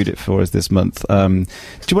 you reviewed it for us this month. Do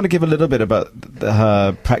you want to give a little bit about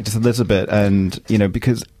her practice, a little bit, and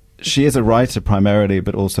because she is a writer primarily,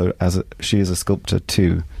 but also she is a sculptor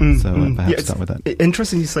too. Perhaps start with that.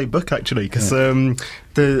 Interesting you say book, actually, because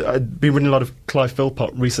I've been reading a lot of Clive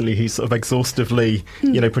Philpott recently. He's sort of exhaustively,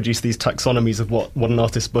 produced these taxonomies of what an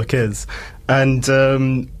artist's book is. And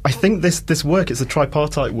I think this work is a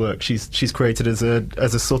tripartite work she's created as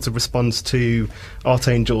a sort of response to Art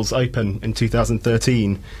Angels Open in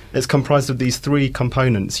 2013. It's comprised of these three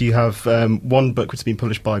components. You have one book which has been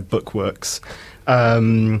published by Bookworks,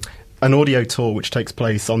 an audio tour which takes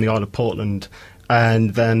place on the Isle of Portland,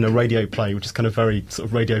 and then a radio play which is kind of very sort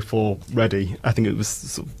of Radio 4 ready. I think it was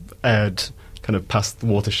sort of aired kind of past the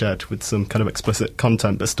watershed with some kind of explicit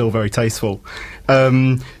content, but still very tasteful.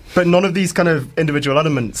 But none of these kind of individual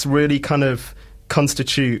elements really kind of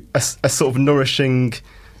constitute a sort of nourishing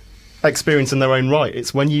experience in their own right.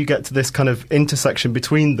 It's when you get to this kind of intersection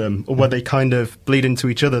between them, or where they kind of bleed into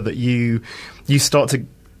each other, that you start to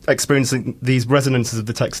experiencing these resonances of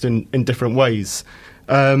the text in different ways.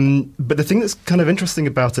 But the thing that's kind of interesting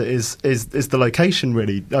about it is the location,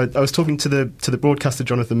 really. I was talking to the broadcaster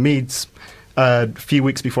Jonathan Meads a few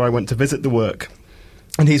weeks before I went to visit the work,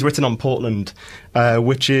 and he's written on Portland,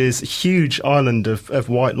 which is a huge island of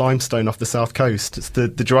white limestone off the south coast. It's the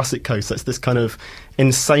Jurassic Coast. That's this kind of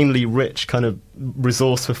insanely rich kind of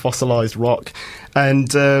resource for fossilised rock.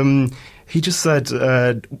 And he just said,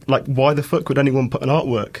 why the fuck would anyone put an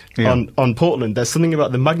artwork on Portland? There's something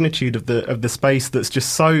about the magnitude of the space that's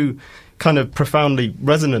just so kind of profoundly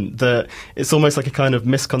resonant that it's almost like a kind of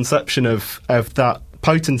misconception of that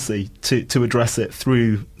potency to address it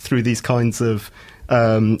through these kinds of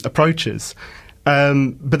approaches.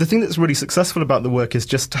 But the thing that's really successful about the work is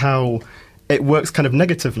just how it works kind of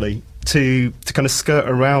negatively to kind of skirt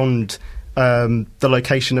around the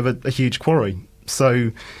location of a huge quarry.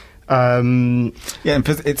 So and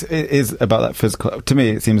it is about that physical. To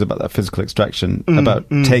me, it seems about that physical extraction, about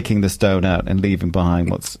taking the stone out and leaving behind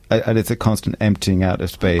and it's a constant emptying out of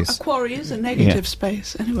space. A quarry is a negative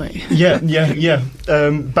space, anyway. Yeah.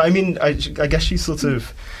 But I mean, I guess she's sort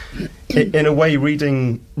of, in a way,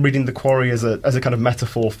 reading the quarry as a kind of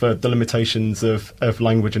metaphor for the limitations of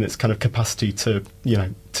language and its kind of capacity to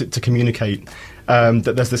communicate.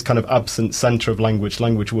 That there's this kind of absent centre of language.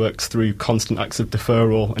 Language works through constant acts of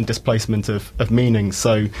deferral and displacement of meaning,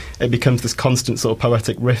 so it becomes this constant sort of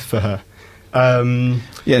poetic riff for her. And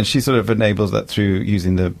she sort of enables that through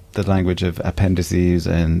using the language of appendices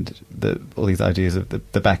and all these ideas of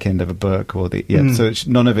the back end of a book, or so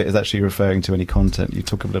none of it is actually referring to any content. You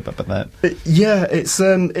talk a little bit about that.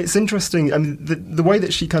 It's interesting. I mean, the way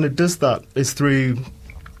that she kind of does that is through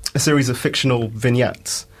a series of fictional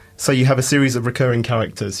vignettes. So you have a series of recurring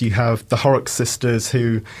characters. You have the Horrocks sisters,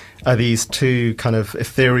 who are these two kind of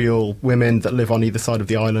ethereal women that live on either side of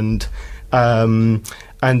the island, and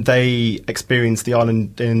they experience the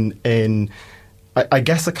island in I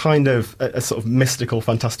guess, a kind of a sort of mystical,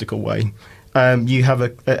 fantastical way. You have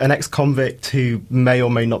an ex-convict who may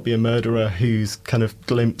or may not be a murderer, who's kind of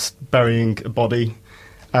glimpsed burying a body.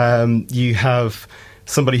 You have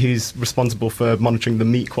somebody who's responsible for monitoring the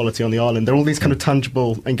meat quality on the island. There are all these kind of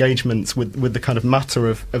tangible engagements with the kind of matter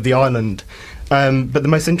of the island. But the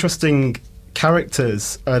most interesting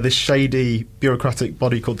characters are this shady bureaucratic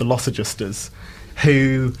body called the Loss Adjusters,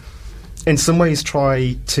 who in some ways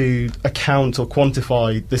try to account or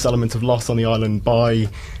quantify this element of loss on the island by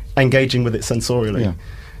engaging with it sensorially. Yeah.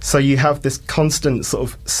 So you have this constant sort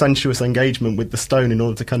of sensuous engagement with the stone in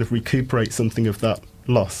order to kind of recuperate something of that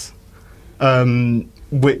loss.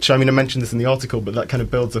 Which, I mean, I mentioned this in the article, but that kind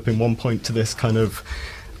of builds up in one point to this kind of,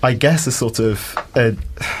 I guess, a sort of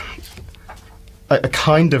a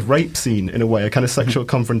kind of rape scene, in a way, a kind of sexual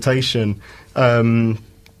confrontation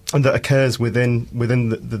that occurs within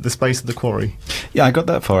the space of the quarry. Yeah, I got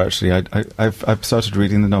that far, actually. I've started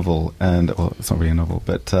reading the novel, well, it's not really a novel,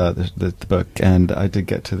 but the book, and I did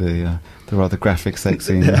get to the rather graphic sex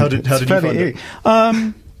scene. How did you find it?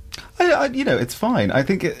 It's fine. I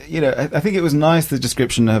think it was nice, the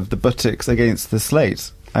description of the buttocks against the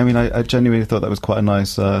slate. I mean, I genuinely thought that was quite a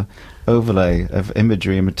nice overlay of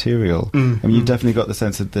imagery and material. I mean, you definitely got the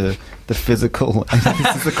sense of the physical.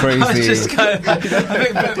 This is a crazy. I was just kind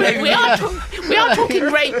of, we are talking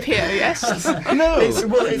rape here, yes. No, It's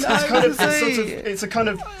a kind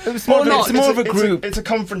of. it's more of a group. It's a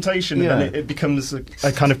confrontation, Yeah. and then it becomes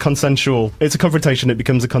a kind of consensual. It's a confrontation. It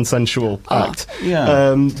becomes a consensual act.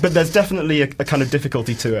 Yeah. But there's definitely a kind of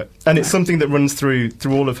difficulty to it, and it's something that runs through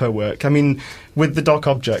all of her work. I mean, with The Dark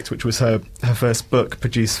Object, which was her first book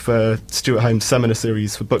produced for Stuart Holmes' Seminar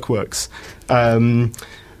series for Bookworks.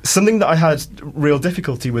 Something that I had real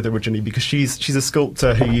difficulty with originally, because she's a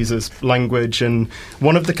sculptor who uses language, and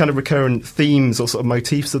one of the kind of recurrent themes or sort of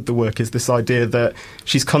motifs of the work is this idea that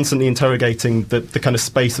she's constantly interrogating the kind of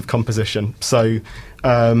space of composition. So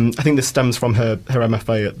I think this stems from her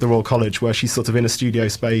MFA at the Royal College, where she's sort of in a studio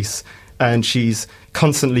space and she's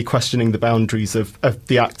constantly questioning the boundaries of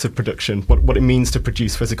the act of production, what it means to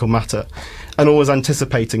produce physical matter, and always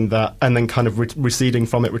anticipating that and then kind of receding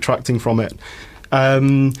from it, retracting from it.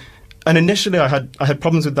 And initially I had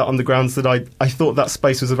problems with that on the grounds that I thought that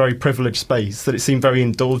space was a very privileged space, that it seemed very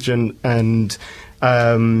indulgent and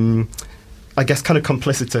I guess kind of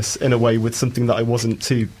complicitous in a way with something that I wasn't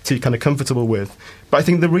too kind of comfortable with. But I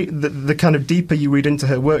think the kind of deeper you read into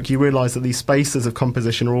her work, you realise that these spaces of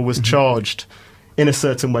composition are always charged in a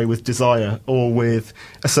certain way with desire or with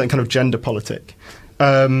a certain kind of gender politic.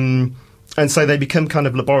 And so they become kind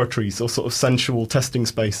of laboratories or sort of sensual testing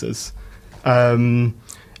spaces. And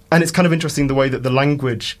it's kind of interesting the way that the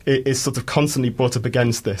language is sort of constantly brought up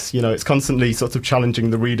against this. You know, it's constantly sort of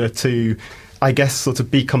challenging the reader to, I guess, sort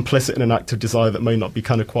of be complicit in an act of desire that may not be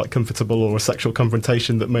kind of quite comfortable, or a sexual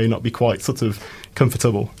confrontation that may not be quite sort of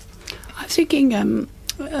comfortable. I was thinking,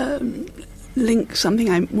 link something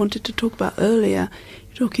I wanted to talk about earlier.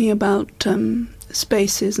 You're talking about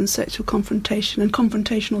spaces and sexual confrontation and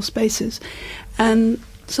confrontational spaces. And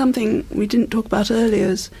something we didn't talk about earlier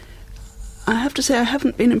is, I have to say I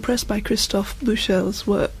haven't been impressed by Christophe Buchel's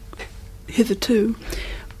work hitherto,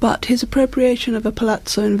 but his appropriation of a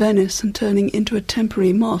palazzo in Venice and turning it into a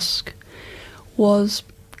temporary mosque was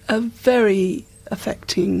a very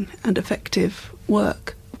affecting and effective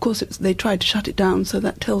work. Of course, they tried to shut it down, so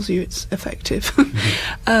that tells you it's effective.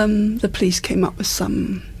 The police came up with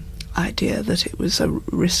some idea that it was a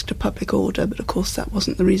risk to public order, but of course that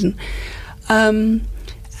wasn't the reason. And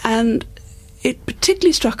it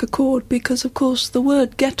particularly struck a chord because, of course, the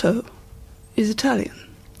word ghetto is Italian,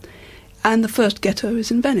 and the first ghetto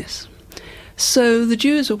is in Venice. So the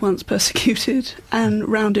Jews were once persecuted and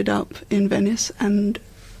rounded up in Venice, and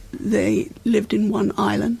they lived in one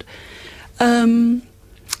island.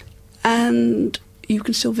 And you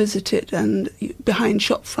can still visit it, and behind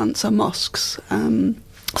shop fronts are mosques.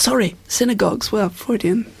 Synagogues, well,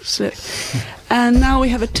 Freudian slip. And now we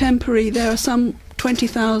have a temporary, there are some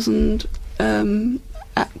 20,000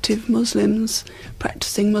 active Muslims,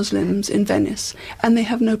 practicing Muslims in Venice, and they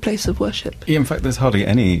have no place of worship. Yeah, in fact, there's hardly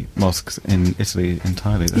any mosques in Italy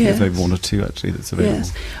entirely. I think there's maybe one or two, actually, that's available.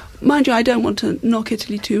 Yes. Mind you, I don't want to knock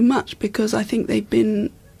Italy too much, because I think they've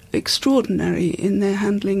been extraordinary in their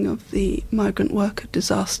handling of the migrant worker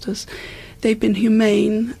disasters. They've been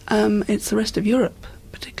humane. It's the rest of Europe,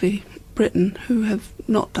 particularly Britain, who have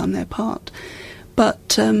not done their part.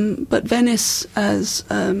 But Venice, as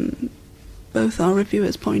both our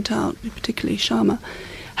reviewers point out, particularly Sharma,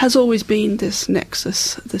 has always been this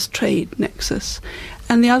nexus, this trade nexus.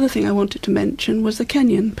 And the other thing I wanted to mention was the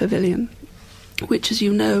Kenyan Pavilion, which, as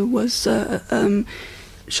you know, was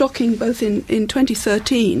shocking both in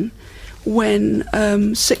 2013,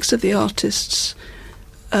 when 6 of the artists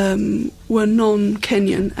were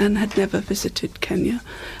non-Kenyan and had never visited Kenya.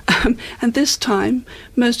 And this time,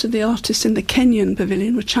 most of the artists in the Kenyan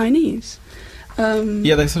Pavilion were Chinese.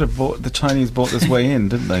 Yeah, they sort of the Chinese bought this way in,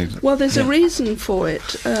 didn't they? Well, there's a reason for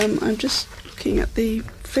it. I'm just looking at the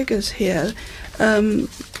figures here. The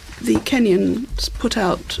Kenyans put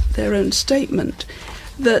out their own statement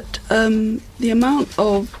that the amount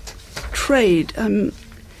of trade, the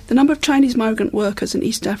number of Chinese migrant workers in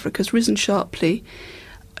East Africa has risen sharply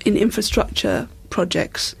in infrastructure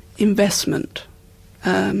projects, investment.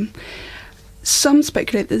 Some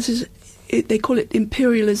speculate this is, they call it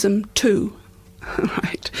imperialism 2.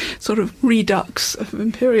 Right, sort of redux of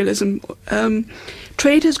imperialism.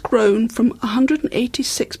 Trade has grown from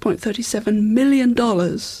 $186.37 million,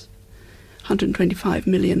 £125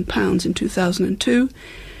 million in 2002,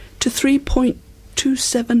 to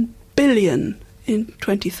 $3.27 billion in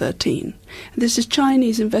 2013. And this is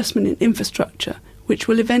Chinese investment in infrastructure, which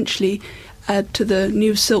will eventually add to the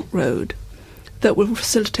new Silk Road that will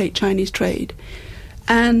facilitate Chinese trade.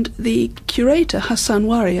 And the curator, Hassan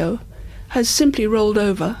Wario, has simply rolled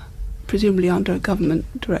over, presumably under a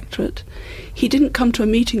government directorate. He didn't come to a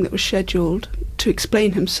meeting that was scheduled to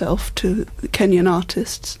explain himself to the Kenyan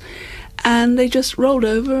artists, and they just rolled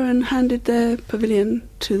over and handed their pavilion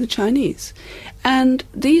to the Chinese. And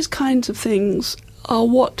these kinds of things are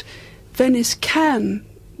what Venice can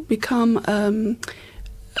become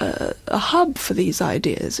a hub for these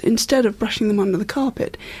ideas, instead of brushing them under the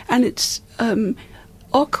carpet. And it's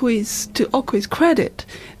Okwui's credit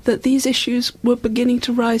that these issues were beginning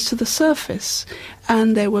to rise to the surface,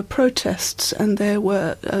 and there were protests and there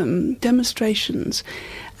were demonstrations,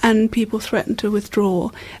 and people threatened to withdraw,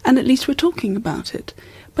 and at least we're talking about it.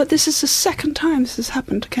 But this is the second time this has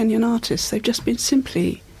happened to Kenyan artists. They've just been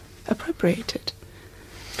simply appropriated.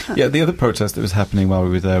 Yeah, the other protest that was happening while we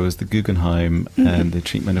were there was the Guggenheim and the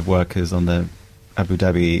treatment of workers on the Abu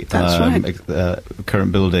Dhabi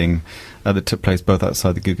current building that took place both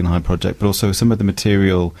outside the Guggenheim project, but also some of the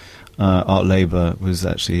material art labour was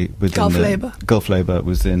actually within Gulf labour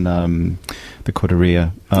was in the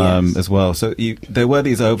Corderia as well. So there were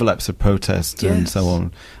these overlaps of protest and so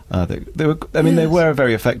on. They were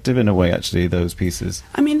very effective in a way, actually, those pieces.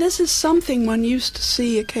 I mean, this is something one used to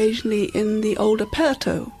see occasionally in the old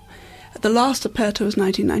Aperto. The last Aperto was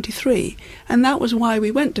 1993, and that was why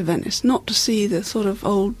we went to Venice, not to see the sort of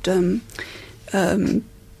old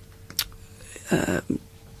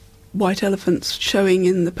white elephants showing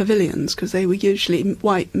in the pavilions, because they were usually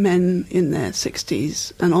white men in their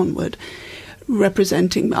 60s and onward,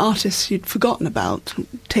 representing artists you'd forgotten about,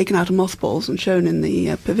 taken out of mothballs and shown in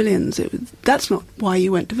the pavilions. That's not why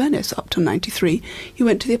you went to Venice up to 93. You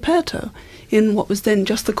went to the Aperto, in what was then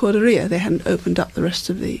just the Corderia. They hadn't opened up the rest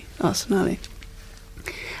of the Arsenale.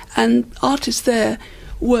 And artists there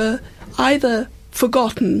were either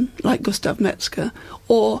forgotten, like Gustav Metzger,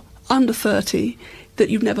 or under 30, that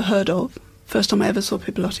you've never heard of. First time I ever saw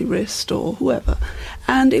Pipilotti Rist or whoever.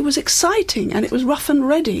 And it was exciting, and it was rough and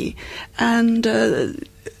ready. And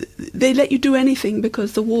they let you do anything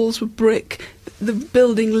because the walls were brick, the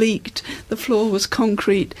building leaked, the floor was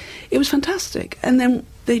concrete. It was fantastic. And then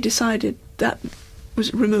they decided that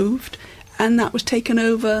was removed, and that was taken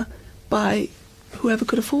over by whoever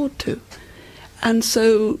could afford to. And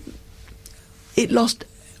so it lost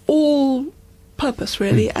all purpose,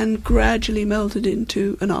 really, and gradually melded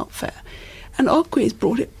into an art fair. And Okwui has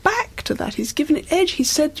brought it back to that. He's given it edge. He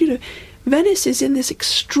said, Venice is in this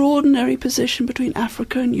extraordinary position between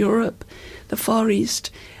Africa and Europe, the Far East,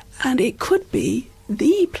 and it could be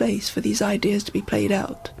the place for these ideas to be played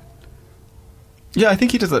out. Yeah, I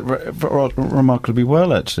think he does that remarkably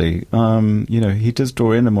well, actually. He does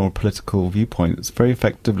draw in a more political viewpoint very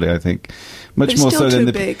effectively, I think. Much more so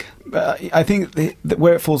than big. I think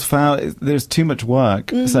where it falls foul is there's too much work,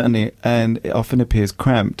 certainly, and it often appears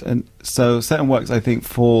cramped. And so certain works, I think,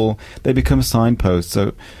 they become signposts.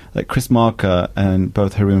 So, like Chris Marker and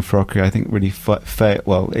both Haroon Farrokhroo, I think, really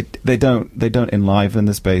they don't enliven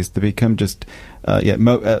the space. They become just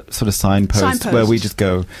sort of signposts where we just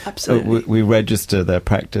go. Absolutely. We register their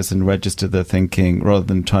practice and register their thinking rather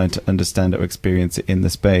than trying to understand or experience it in the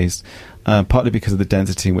space. Partly because of the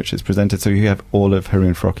density in which it's presented. So you have all of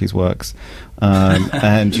Haroon Farrokhroo's works,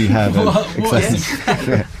 and you have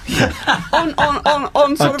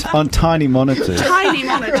on tiny monitors. Tiny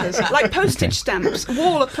monitors, like postage stamps, a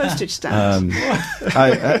wall of postage stamps.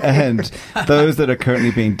 And those that are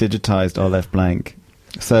currently being digitized are left blank.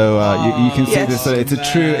 So you can see this. So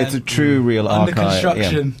it's a true real under archive.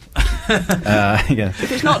 Construction.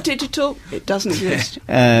 If it's not digital, it doesn't exist.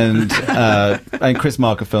 And Chris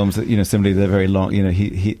Marker films, similarly, they're very long.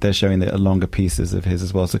 They're showing the longer pieces of his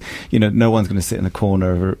as well. So no one's going to sit in the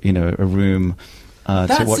corner of a room.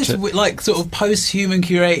 That's to watch just it. Like sort of post-human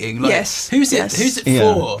curating. Like, yes. Who's it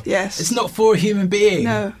for? Yes. It's not for a human being.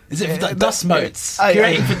 No. Is it like dust motes?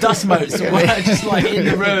 Curating for dust motes, or just like in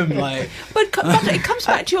the room, like. But it comes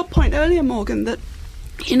back to your point earlier, Morgan, that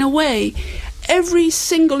in a way, every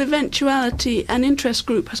single eventuality and interest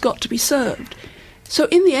group has got to be served. So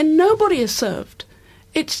in the end, nobody is served.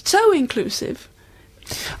 It's so inclusive.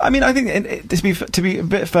 I mean, I think to be a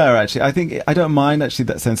bit fair, actually, I don't mind actually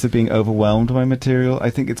that sense of being overwhelmed by material. I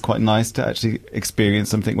think it's quite nice to actually experience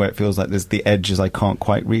something where it feels like there's the edges I can't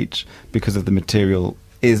quite reach because of the material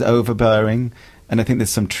is overbearing. And I think there's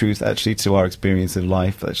some truth actually to our experience of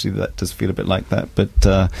life. Actually, that does feel a bit like that. But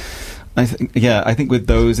I think with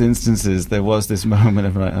those instances, there was this moment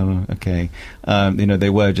of like, oh, okay, they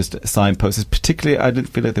were just signposts. Particularly, I didn't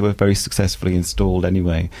feel like they were very successfully installed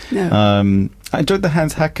anyway. No. I enjoyed the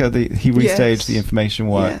Hans Hacker. He restaged the information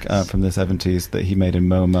work from the 70s that he made in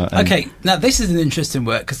MoMA. Okay, now this is an interesting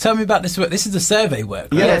work, because tell me about this work. This is the survey work,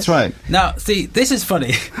 right? Yeah, that's right. Now, see, this is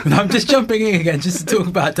funny. I'm just jumping in again just to talk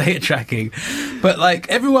about data tracking. But, like,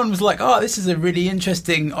 everyone was like, oh, this is a really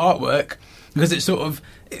interesting artwork, because it's sort of...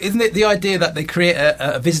 Isn't it the idea that they create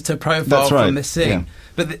a visitor profile from this thing? Yeah.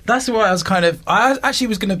 But that's why I was I actually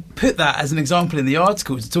was going to put that as an example in the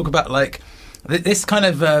article to talk about, like, this kind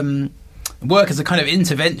of work as a kind of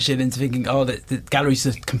intervention into thinking, the galleries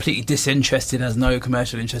are completely disinterested, has no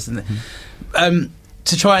commercial interest in it.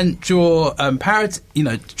 To try and draw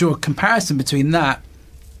draw a comparison between that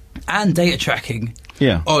and data tracking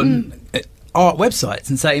on art websites,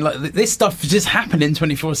 and saying, like, this stuff just happening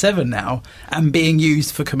 24/7 now and being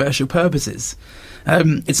used for commercial purposes.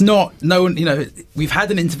 It's not we've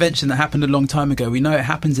had an intervention that happened a long time ago. We know it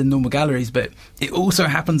happens in normal galleries, but it also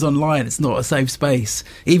happens online. It's not a safe space,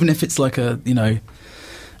 even if it's like a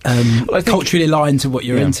culturally aligned to what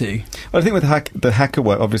you're into. Well, I think with the hacker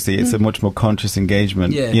work, obviously, it's a much more conscious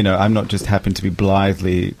engagement. Yeah. I'm not just happen to be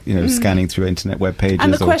blithely, scanning through internet web pages.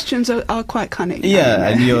 And the questions are quite cunning. Yeah,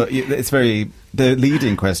 and it's very... The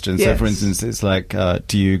leading question. So, for instance, it's like,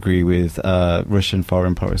 do you agree with Russian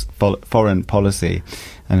foreign policy?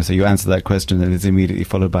 And so you answer that question, and it's immediately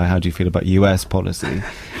followed by, how do you feel about US policy?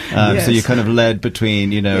 So you're kind of led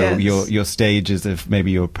between, your stages of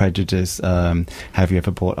maybe your prejudice. Have you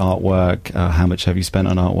ever bought artwork? How much have you spent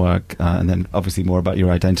on artwork? And then obviously more about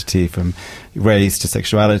your identity, from race to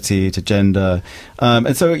sexuality to gender.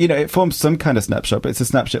 And so, it forms some kind of snapshot, but it's a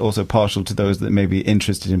snapshot also partial to those that may be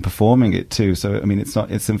interested in performing it too. So, I mean, it's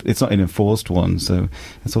not an enforced one. So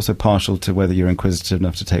it's also partial to whether you're inquisitive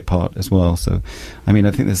enough to take part as well. So, I mean,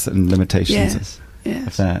 I think there's certain limitations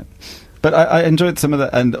of that. But I enjoyed some of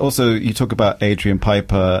that. And also, you talk about Adrian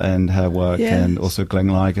Piper and her work, and also Glenn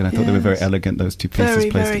Ligon. I thought they were very elegant, those two pieces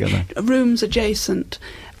placed together. Rooms adjacent,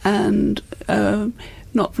 and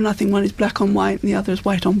not for nothing, one is black on white and the other is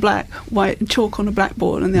white on black, white chalk on a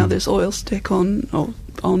blackboard, and the other is oil stick on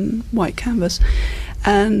white canvas.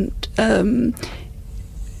 And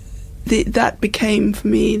that became for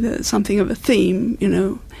me something of a theme.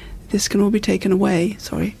 This can all be taken away.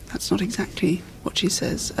 Sorry, that's not exactly what she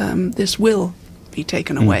says. This will be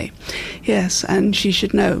taken away. Yes, and she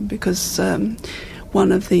should know, because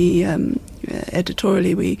one of the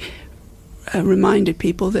editorially we reminded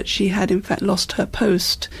people that she had in fact lost her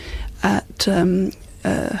post at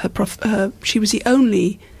she was the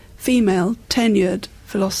only female tenured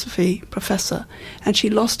philosophy professor, and she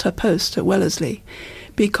lost her post at Wellesley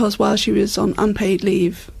because while she was on unpaid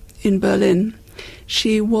leave in Berlin,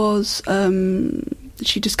 she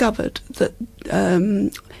discovered that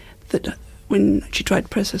that when she tried to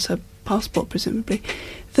process her passport, presumably,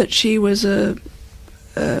 that she was a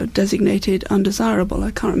designated undesirable.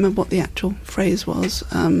 I can't remember what the actual phrase was,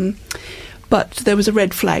 but there was a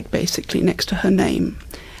red flag basically next to her name,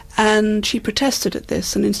 and she protested at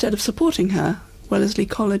this, and instead of supporting her, Wellesley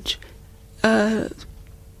College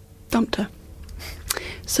dumped her.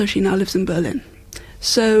 So she now lives in Berlin.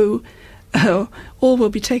 So all will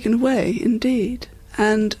be taken away, indeed.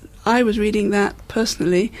 And I was reading that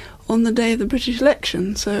personally on the day of the British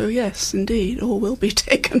election. So yes, indeed, all will be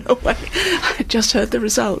taken away. I just heard the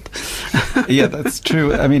result. Yeah, that's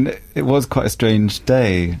true. I mean, it was quite a strange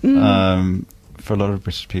day for a lot of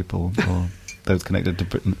British people, or those connected to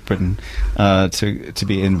Britain, to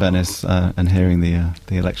be in Venice and hearing the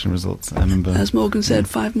election results. I remember, as Morgan said,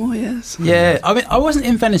 5 more years. Yeah, I mean, I wasn't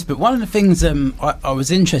in Venice, but one of the things I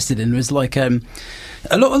was interested in was like a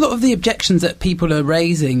lot of the objections that people are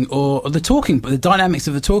raising, or the dynamics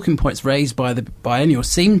of the talking points raised by the biennial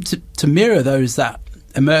seem to mirror those that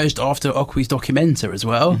emerged after Okwi's Documenta as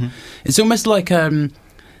well. Mm-hmm. It's almost like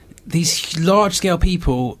these large-scale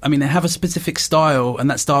people, I mean, they have a specific style, and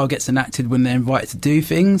that style gets enacted when they're invited to do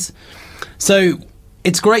things. So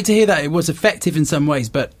it's great to hear that it was effective in some ways,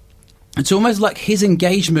 but it's almost like his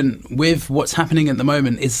engagement with what's happening at the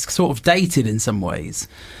moment is sort of dated in some ways.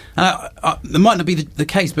 That might not be the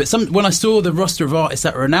case, but when I saw the roster of artists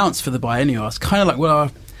that were announced for the biennial, I was kind of like,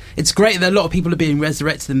 well, it's great that a lot of people are being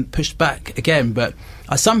resurrected and pushed back again, but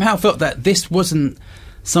I somehow felt that this wasn't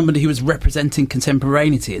somebody who was representing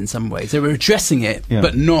contemporaneity in some ways. They were addressing it,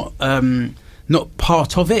 but not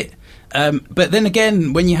part of it. But then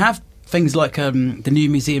again, when you have things like the New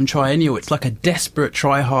Museum Triennial, it's like a desperate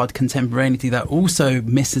try-hard contemporaneity that also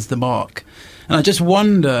misses the mark. And I just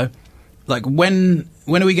wonder like when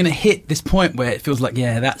are we going to hit this point where it feels like,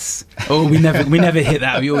 yeah, that's we never hit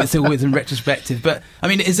that. It's always in retrospective. But I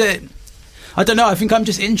mean, is it? I don't know. I think I'm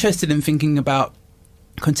just interested in thinking about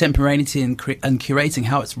contemporaneity and curating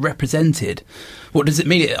how it's represented. What does it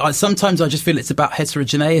mean? Sometimes I just feel it's about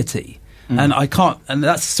heterogeneity, and I can't. And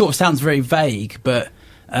that sort of sounds very vague, but.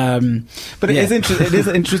 But it is it is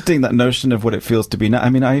interesting, that notion of what it feels to be. I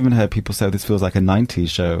mean, I even heard people say this feels like a 90s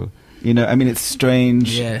show. You know, I mean, it's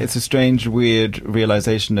strange. Yeah. It's a strange, weird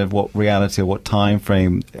realization of what reality or what time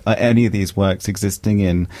frame any of these works existing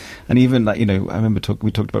in. And even, like, you know, I remember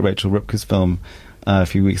we talked about Rachel Rupker's film a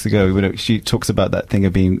few weeks ago. She talks about that thing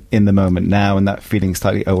of being in the moment now, and that feeling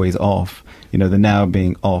slightly always off. You know, the now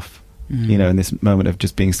being off. You know, in this moment of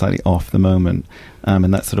just being slightly off the moment,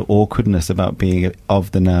 and that sort of awkwardness about being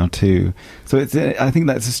of the now too. So I think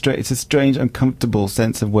that's it's a strange, uncomfortable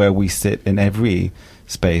sense of where we sit in every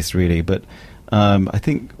space, really. But I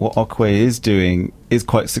think what Okwe is doing is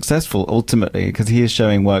quite successful ultimately, because he is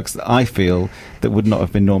showing works that I feel that would not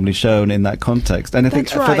have been normally shown in that context. And I think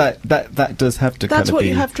That's for right. that does have to That's kind of what be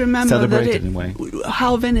you have to remember, celebrated in a way.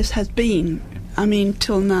 how Venice has been. I mean,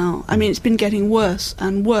 till now. I mean, it's been getting worse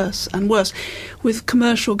and worse and worse. With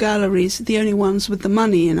commercial galleries, the only ones with the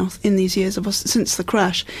money in these years since the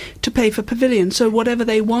crash, to pay for pavilions. So whatever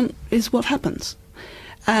they want is what happens.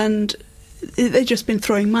 And they've just been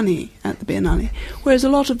throwing money at the Biennale. Whereas a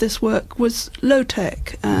lot of this work was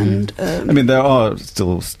low-tech and... I mean, there are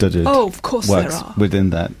still studied of course works there are. within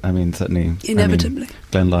that. I mean, certainly... Inevitably.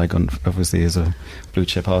 Glenn Ligon obviously is a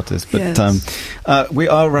blue-chip artist. But Yes. we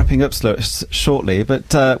are wrapping up shortly,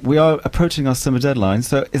 but we are approaching our summer deadline.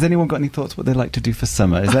 So has anyone got any thoughts what they'd like to do for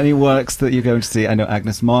summer? Is there any works that you're going to see? I know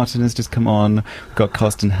Agnes Martin has just come on. We've got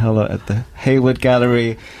Carsten Heller at the Hayward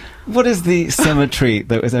Gallery. What is the summer treat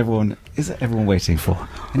that is everyone waiting for?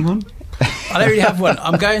 Anyone? I don't really have one.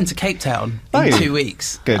 I'm going to Cape Town in 2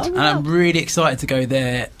 weeks. Good. And I'm really excited to go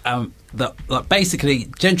there. Basically,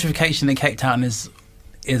 gentrification in Cape Town is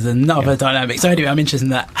another dynamic. So anyway, I'm interested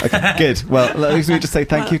in that. Okay, good. Well, let me just say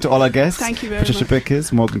thank you to all our guests. Thank you very Patricia much.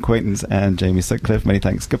 Bickers, Morgan Quaintance and Jamie Sutcliffe. Many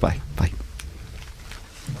thanks. Goodbye. Bye.